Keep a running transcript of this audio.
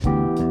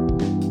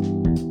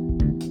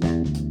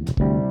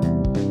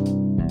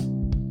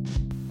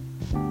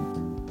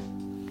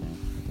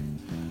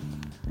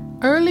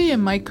Early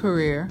in my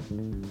career,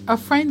 a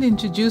friend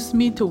introduced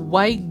me to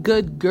Why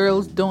Good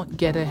Girls Don't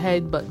Get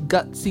Ahead But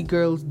Gutsy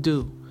Girls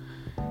Do.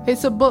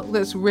 It's a book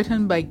that's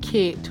written by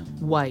Kate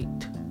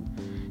White.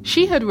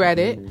 She had read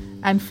it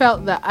and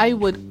felt that I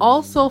would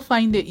also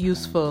find it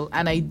useful,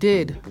 and I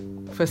did,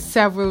 for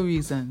several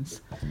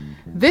reasons.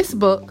 This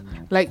book,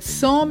 like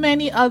so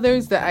many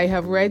others that I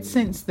have read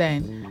since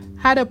then,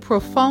 had a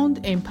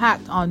profound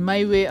impact on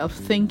my way of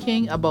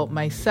thinking about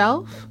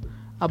myself,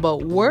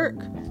 about work,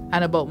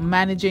 and about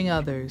managing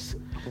others.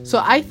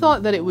 So I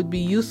thought that it would be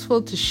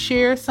useful to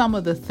share some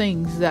of the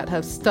things that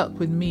have stuck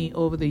with me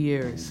over the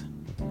years.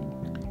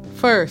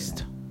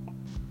 First,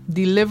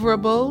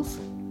 deliverables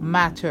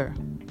matter.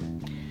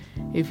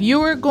 If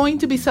you are going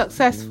to be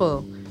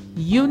successful,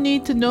 you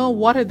need to know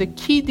what are the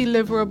key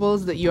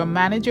deliverables that your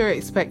manager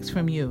expects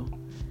from you.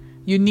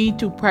 You need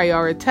to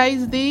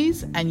prioritize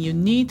these, and you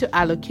need to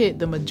allocate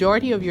the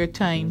majority of your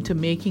time to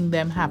making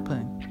them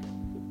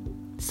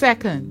happen.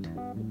 Second,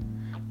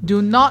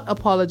 do not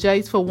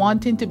apologize for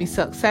wanting to be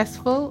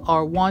successful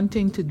or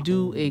wanting to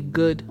do a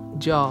good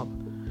job.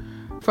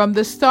 From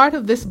the start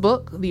of this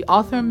book, the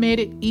author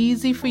made it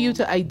easy for you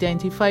to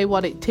identify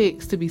what it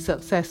takes to be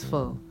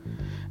successful.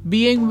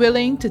 Being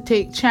willing to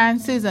take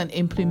chances and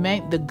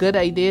implement the good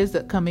ideas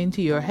that come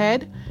into your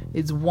head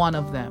is one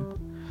of them.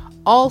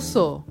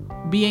 Also,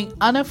 being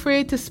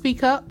unafraid to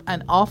speak up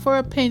and offer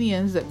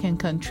opinions that can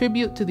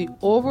contribute to the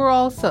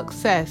overall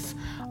success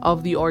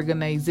of the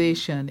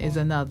organization is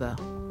another.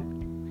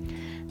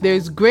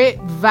 There's great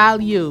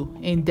value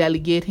in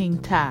delegating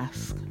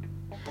tasks.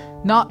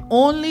 Not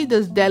only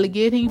does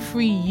delegating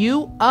free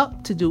you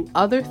up to do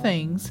other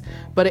things,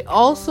 but it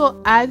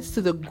also adds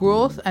to the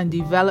growth and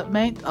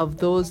development of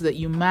those that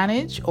you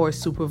manage or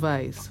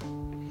supervise.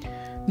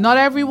 Not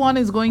everyone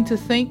is going to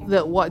think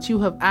that what you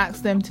have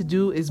asked them to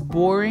do is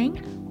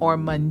boring or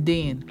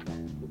mundane.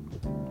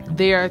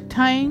 There are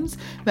times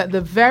that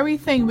the very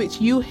thing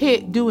which you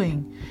hate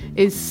doing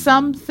is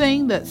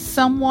something that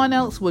someone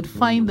else would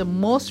find the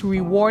most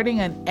rewarding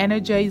and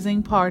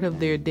energizing part of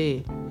their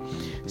day.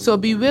 So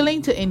be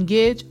willing to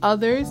engage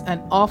others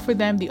and offer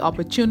them the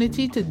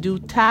opportunity to do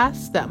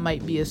tasks that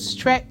might be a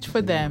stretch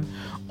for them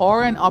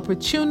or an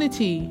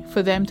opportunity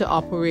for them to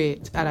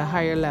operate at a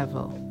higher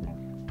level.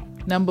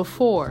 Number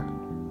 4,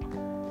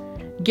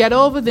 get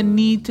over the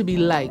need to be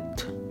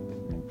liked.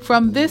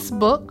 From this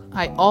book,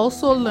 I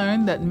also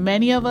learned that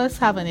many of us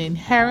have an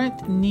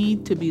inherent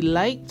need to be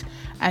liked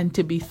and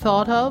to be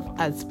thought of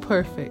as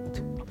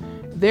perfect.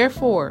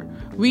 Therefore,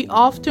 we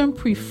often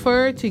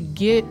prefer to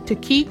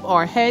keep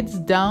our heads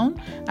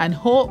down and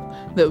hope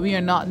that we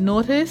are not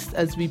noticed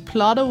as we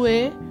plod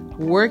away,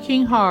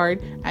 working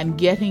hard and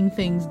getting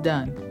things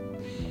done.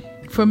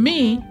 For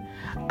me,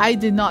 I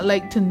did not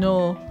like to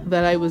know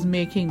that I was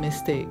making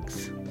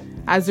mistakes.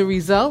 As a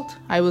result,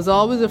 I was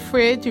always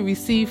afraid to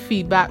receive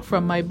feedback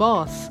from my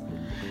boss.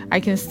 I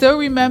can still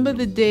remember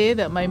the day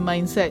that my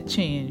mindset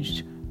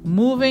changed,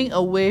 moving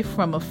away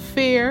from a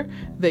fear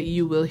that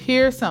you will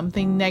hear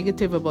something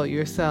negative about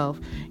yourself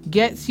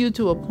gets you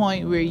to a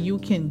point where you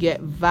can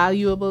get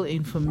valuable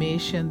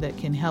information that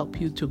can help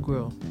you to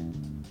grow.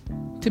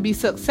 To be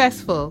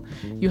successful,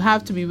 you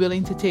have to be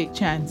willing to take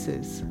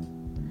chances.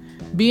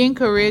 Being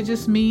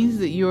courageous means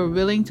that you are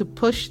willing to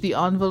push the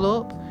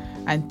envelope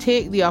and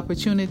take the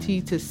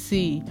opportunity to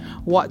see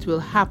what will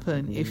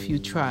happen if you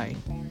try.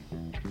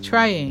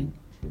 Trying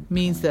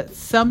means that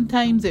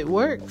sometimes it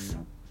works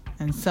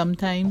and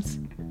sometimes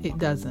it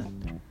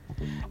doesn't.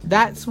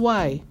 That's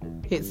why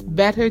it's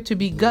better to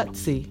be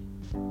gutsy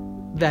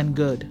than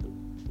good.